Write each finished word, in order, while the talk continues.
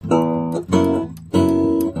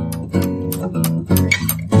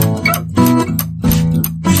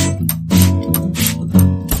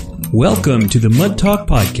Welcome to the Mud Talk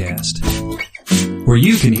Podcast, where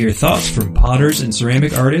you can hear thoughts from potters and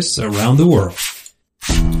ceramic artists around the world.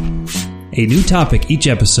 A new topic each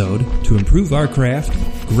episode to improve our craft,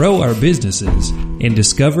 grow our businesses, and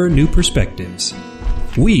discover new perspectives.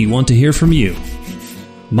 We want to hear from you.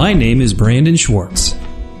 My name is Brandon Schwartz,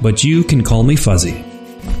 but you can call me Fuzzy.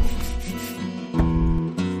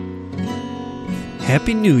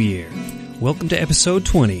 Happy New Year! Welcome to episode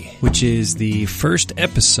 20, which is the first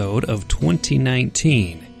episode of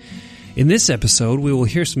 2019. In this episode, we will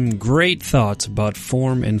hear some great thoughts about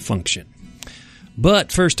form and function.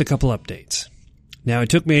 But first, a couple updates. Now, it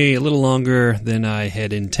took me a little longer than I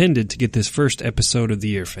had intended to get this first episode of the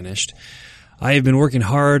year finished. I have been working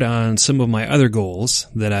hard on some of my other goals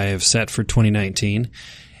that I have set for 2019.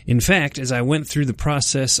 In fact, as I went through the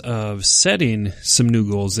process of setting some new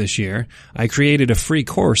goals this year, I created a free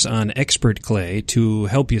course on Expert Clay to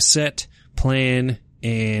help you set, plan,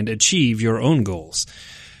 and achieve your own goals.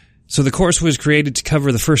 So the course was created to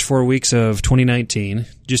cover the first 4 weeks of 2019,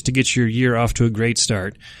 just to get your year off to a great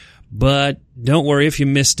start. But don't worry if you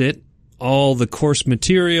missed it. All the course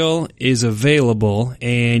material is available,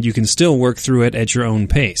 and you can still work through it at your own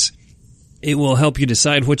pace. It will help you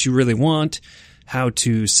decide what you really want, how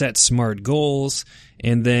to set smart goals,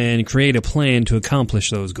 and then create a plan to accomplish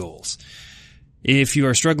those goals. If you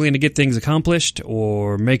are struggling to get things accomplished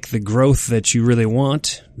or make the growth that you really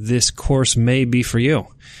want, this course may be for you,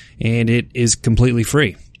 and it is completely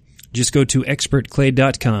free. Just go to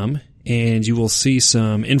expertclay.com and you will see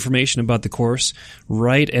some information about the course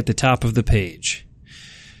right at the top of the page.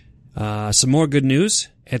 Some more good news.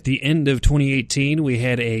 At the end of 2018, we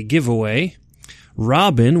had a giveaway.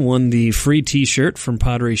 Robin won the free t-shirt from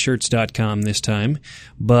potteryshirts.com this time,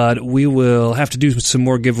 but we will have to do some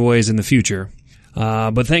more giveaways in the future.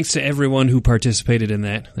 But thanks to everyone who participated in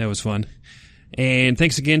that. That was fun. And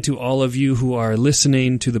thanks again to all of you who are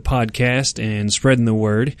listening to the podcast and spreading the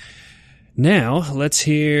word. Now, let's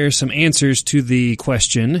hear some answers to the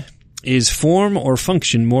question, is form or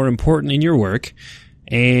function more important in your work,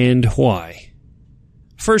 and why?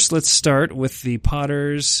 First, let's start with the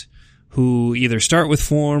potters who either start with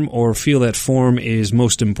form or feel that form is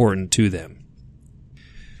most important to them.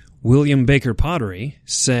 William Baker Pottery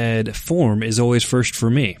said, "Form is always first for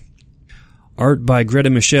me." Art by Greta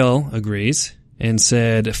Michelle agrees and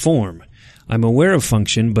said, "Form. I'm aware of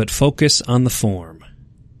function, but focus on the form."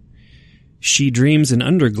 She Dreams in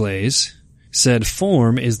Underglaze said,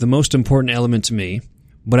 "Form is the most important element to me,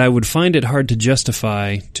 but I would find it hard to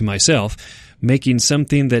justify to myself making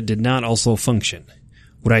something that did not also function.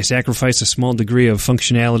 Would I sacrifice a small degree of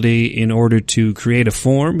functionality in order to create a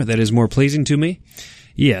form that is more pleasing to me?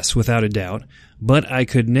 Yes, without a doubt, but I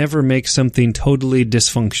could never make something totally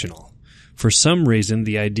dysfunctional. For some reason,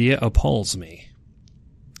 the idea appalls me."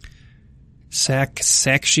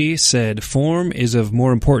 Sakshi said, "Form is of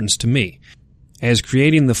more importance to me, as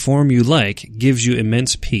creating the form you like gives you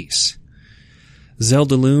immense peace."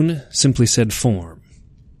 Zelda Loon simply said, "Form."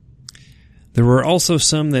 There were also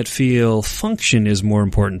some that feel function is more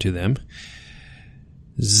important to them.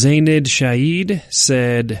 Zainid Shaid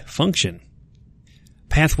said, "Function."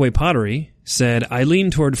 Pathway Pottery said, "I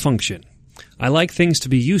lean toward function. I like things to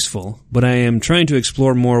be useful, but I am trying to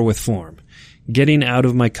explore more with form, getting out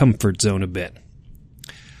of my comfort zone a bit."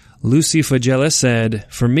 Lucy Fagella said,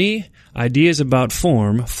 "For me, ideas about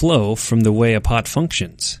form flow from the way a pot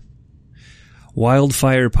functions."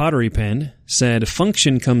 Wildfire Pottery Pen said,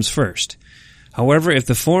 "Function comes first. However, if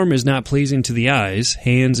the form is not pleasing to the eyes,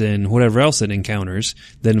 hands, and whatever else it encounters,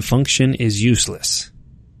 then function is useless."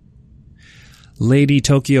 Lady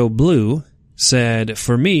Tokyo Blue said,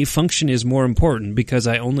 "For me, function is more important because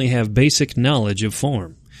I only have basic knowledge of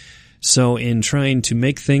form. So in trying to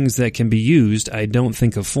make things that can be used, I don't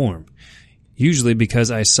think of form, usually because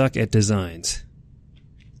I suck at designs."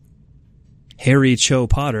 Harry Cho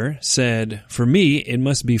Potter said, "For me, it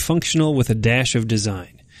must be functional with a dash of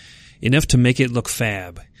design. Enough to make it look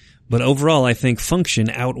fab. But overall, I think function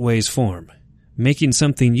outweighs form. Making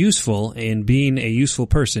something useful and being a useful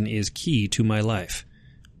person is key to my life."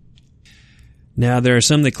 Now, there are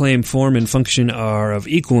some that claim form and function are of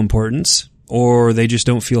equal importance, or they just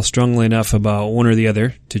don't feel strongly enough about one or the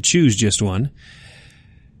other to choose just one.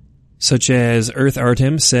 Such as Earth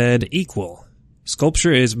Artem said, "Equal.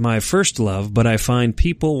 Sculpture is my first love, but I find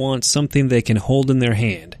people want something they can hold in their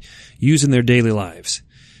hand, use in their daily lives.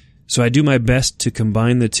 So I do my best to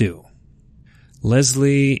combine the two."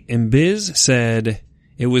 Leslie Mbiz said,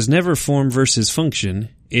 "It was never form versus function,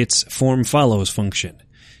 it's form follows function.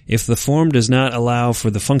 If the form does not allow for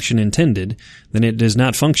the function intended, then it does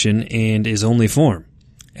not function and is only form.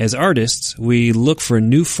 As artists, we look for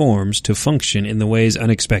new forms to function in the ways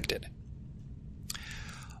unexpected.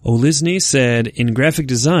 Olisny said, in graphic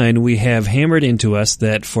design, we have hammered into us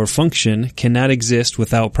that for function cannot exist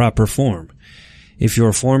without proper form. If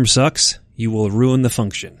your form sucks, you will ruin the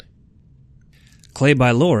function. Clay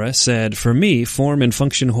by Laura said, for me, form and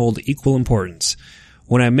function hold equal importance.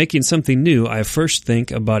 When I'm making something new, I first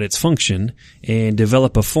think about its function and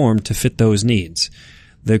develop a form to fit those needs.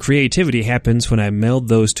 The creativity happens when I meld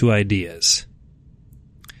those two ideas.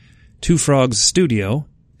 Two Frogs Studio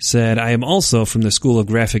said, I am also from the School of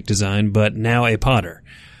Graphic Design, but now a potter.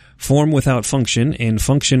 Form without function and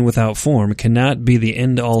function without form cannot be the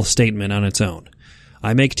end-all statement on its own.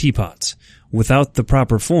 I make teapots. Without the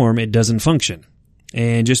proper form, it doesn't function.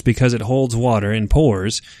 And just because it holds water and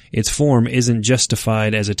pours, its form isn't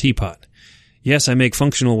justified as a teapot. Yes, I make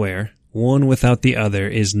functional ware. One without the other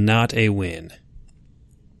is not a win.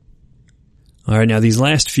 All right, now these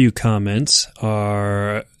last few comments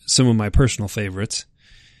are some of my personal favorites.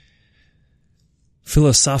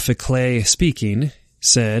 Philosophically Speaking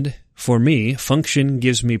said, for me, function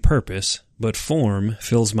gives me purpose, but form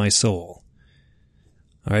fills my soul.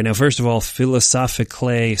 All right, now first of all,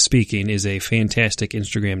 Philosophically Speaking is a fantastic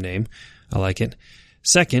Instagram name. I like it.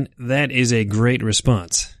 Second, that is a great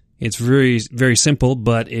response. It's very, very simple,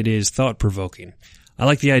 but it is thought-provoking. I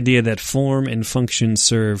like the idea that form and function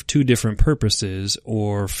serve two different purposes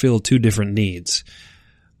or fill two different needs.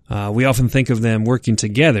 We often think of them working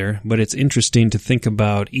together, but it's interesting to think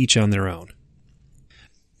about each on their own.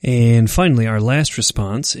 And finally, our last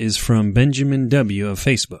response is from Benjamin W. of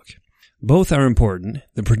Facebook. Both are important.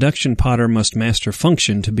 The production potter must master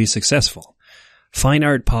function to be successful. Fine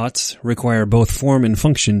art pots require both form and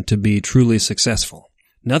function to be truly successful.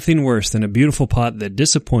 Nothing worse than a beautiful pot that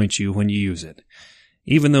disappoints you when you use it.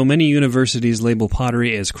 Even though many universities label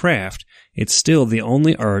pottery as craft, it's still the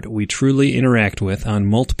only art we truly interact with on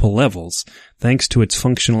multiple levels, thanks to its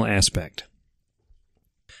functional aspect.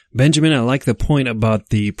 Benjamin, I like the point about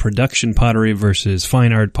the production pottery versus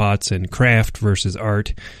fine art pots and craft versus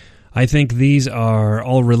art. I think these are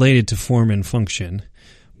all related to form and function.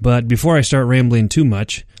 But before I start rambling too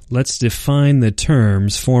much, let's define the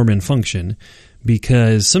terms form and function,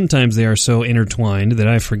 because sometimes they are so intertwined that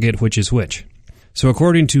I forget which is which. So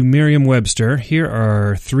according to Merriam-Webster, here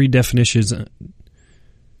are three definitions.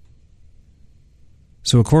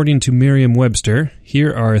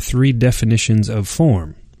 of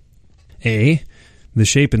form. A, the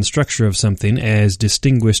shape and structure of something as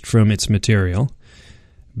distinguished from its material.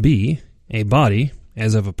 B, a body,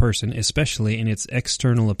 as of a person, especially in its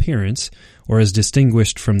external appearance, or as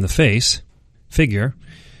distinguished from the face, figure.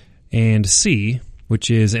 And C,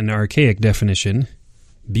 which is an archaic definition,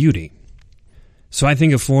 beauty. So I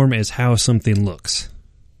think of form as how something looks.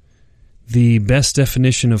 The best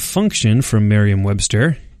definition of function from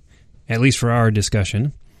Merriam-Webster, at least for our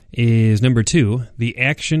discussion, is number 2, the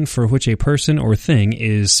action for which a person or thing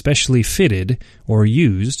is specially fitted or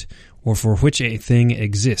used, or for which a thing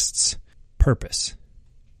exists. Purpose.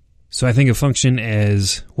 So I think of function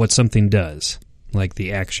as what something does, like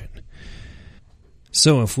the action.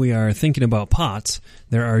 So if we are thinking about pots,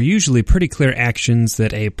 there are usually pretty clear actions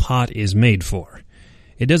that a pot is made for.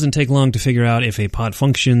 It doesn't take long to figure out if a pot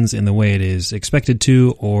functions in the way it is expected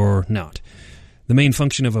to or not. The main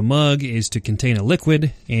function of a mug is to contain a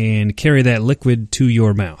liquid and carry that liquid to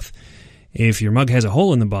your mouth. If your mug has a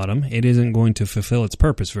hole in the bottom, it isn't going to fulfill its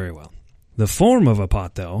purpose very well. The form of a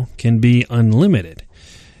pot, though, can be unlimited.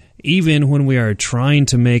 Even when we are trying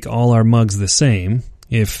to make all our mugs the same,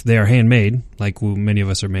 if they are handmade, like many of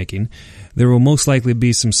us are making, there will most likely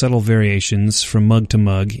be some subtle variations from mug to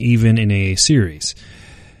mug, even in a series.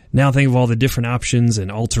 Now think of all the different options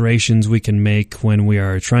and alterations we can make when we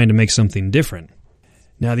are trying to make something different.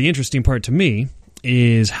 Now the interesting part to me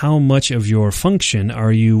is how much of your function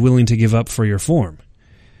are you willing to give up for your form?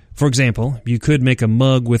 For example, you could make a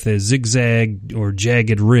mug with a zigzag or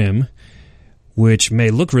jagged rim, which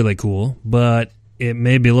may look really cool, but it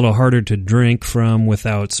may be a little harder to drink from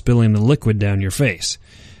without spilling the liquid down your face.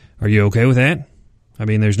 Are you okay with that? I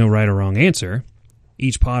mean, there's no right or wrong answer.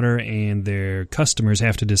 Each potter and their customers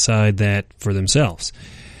have to decide that for themselves.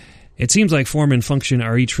 It seems like form and function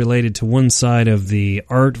are each related to one side of the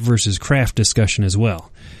art versus craft discussion as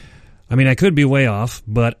well. I mean, I could be way off,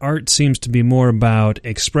 but art seems to be more about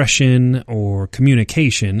expression or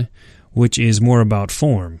communication, which is more about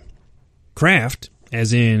form. Craft,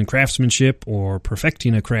 as in craftsmanship or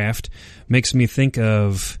perfecting a craft, makes me think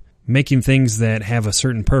of making things that have a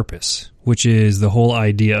certain purpose, which is the whole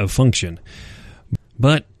idea of function.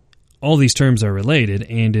 But all these terms are related,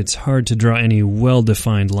 and it's hard to draw any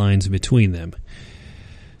well-defined lines between them.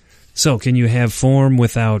 So, can you have form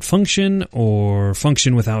without function, or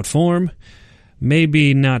function without form?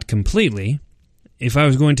 Maybe not completely. If I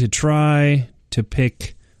was going to try to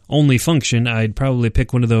pick only function, I'd probably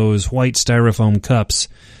pick one of those white styrofoam cups,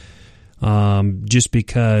 just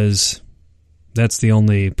because that's the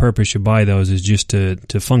only purpose you buy those, is just to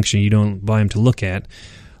function. You don't buy them to look at.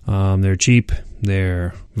 They're cheap,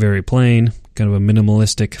 they're very plain, kind of a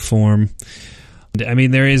minimalistic form. I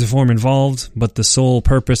mean, there is a form involved, but the sole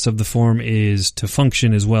purpose of the form is to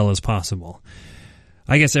function as well as possible.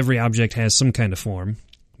 I guess every object has some kind of form,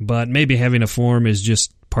 but maybe having a form is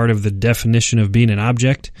just part of the definition of being an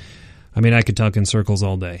object. I mean, I could talk in circles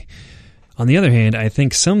all day. On the other hand, I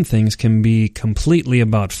think some things can be completely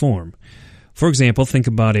about form. For example, think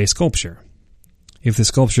about a sculpture. If the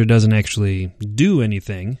sculpture doesn't actually do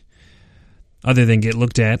anything other than get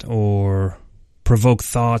looked at or provoke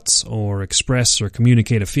thoughts or express or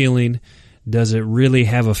communicate a feeling, does it really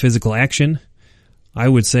have a physical action? I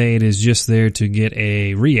would say it is just there to get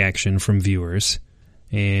a reaction from viewers,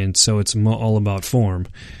 and so it's all about form.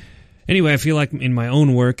 Anyway, I feel like in my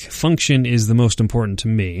own work, function is the most important to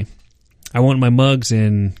me. I want my mugs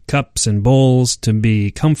and cups and bowls to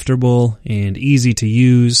be comfortable and easy to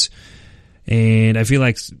use, and I feel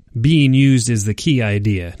like being used is the key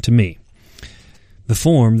idea to me. The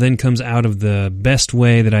form then comes out of the best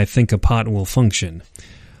way that I think a pot will function.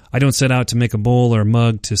 I don't set out to make a bowl or a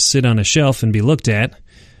mug to sit on a shelf and be looked at.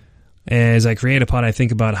 As I create a pot, I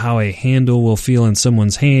think about how a handle will feel in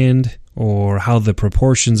someone's hand, or how the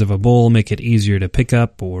proportions of a bowl make it easier to pick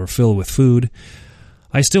up or fill with food.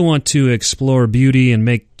 I still want to explore beauty and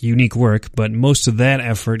make unique work, but most of that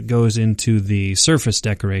effort goes into the surface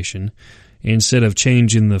decoration instead of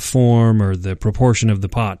changing the form or the proportion of the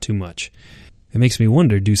pot too much. It makes me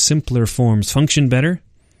wonder, do simpler forms function better?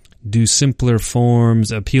 Do simpler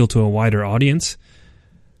forms appeal to a wider audience?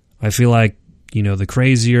 I feel like, the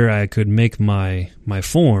crazier I could make my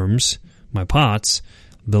forms, my pots,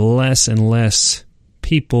 the less and less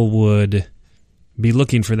people would be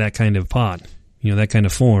looking for that kind of pot, that kind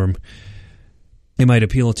of form. It might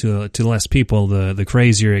appeal to less people the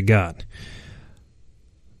crazier it got.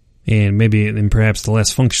 And perhaps the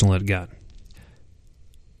less functional it got.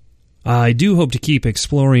 I do hope to keep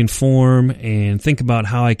exploring form and think about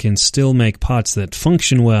how I can still make pots that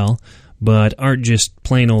function well, but aren't just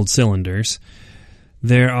plain old cylinders.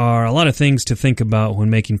 There are a lot of things to think about when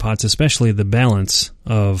making pots, especially the balance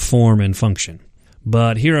of form and function.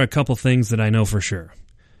 But here are a couple things that I know for sure.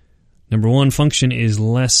 Number 1, function is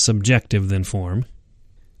less subjective than form.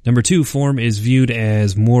 Number 2, form is viewed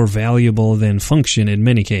as more valuable than function in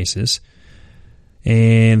many cases.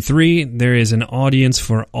 And 3, there is an audience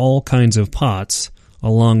for all kinds of pots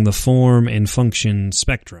along the form and function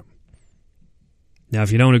spectrum. Now,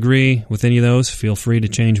 if you don't agree with any of those, feel free to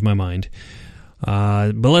change my mind.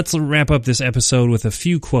 But let's wrap up this episode with a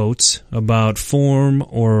few quotes about form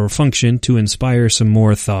or function to inspire some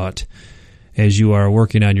more thought as you are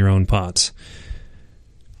working on your own pots.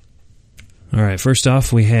 All right, first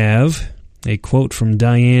off, we have a quote from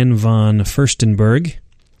Diane von Furstenberg,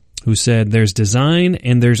 who said, "There's design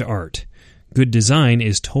and there's art. Good design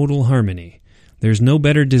is total harmony. There's no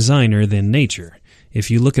better designer than nature.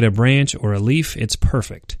 If you look at a branch or a leaf, it's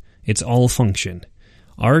perfect. It's all function.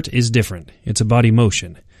 Art is different. It's about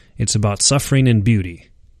emotion. It's about suffering and beauty,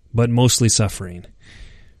 but mostly suffering."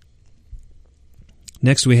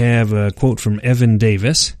 Next we have a quote from Evan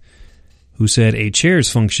Davis, who said, "A chair's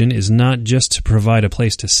function is not just to provide a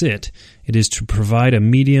place to sit, it is to provide a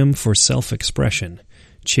medium for self-expression.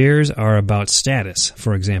 Chairs are about status,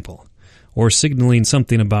 for example, or signaling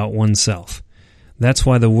something about oneself. That's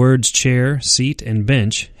why the words chair, seat, and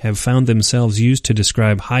bench have found themselves used to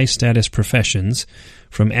describe high-status professions,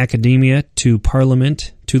 from academia to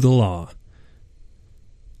parliament to the law."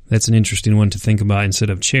 That's an interesting one to think about. Instead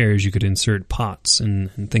of chairs, you could insert pots and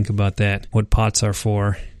think about that, what pots are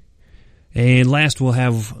for. And last, we'll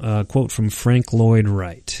have a quote from Frank Lloyd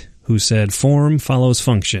Wright, who said, "Form follows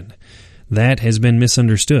function. That has been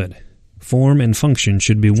misunderstood. Form and function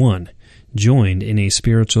should be one, joined in a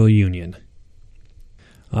spiritual union."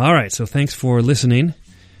 All right, so thanks for listening.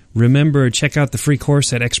 Remember, check out the free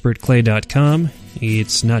course at expertclay.com.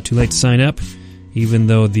 It's not too late to sign up. Even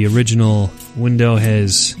though the original window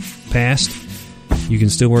has passed, you can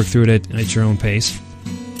still work through it at your own pace.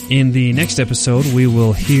 In the next episode, we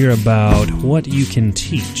will hear about what you can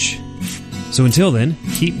teach. So until then,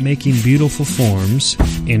 keep making beautiful forms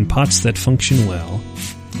in pots that function well,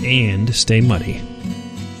 and stay muddy.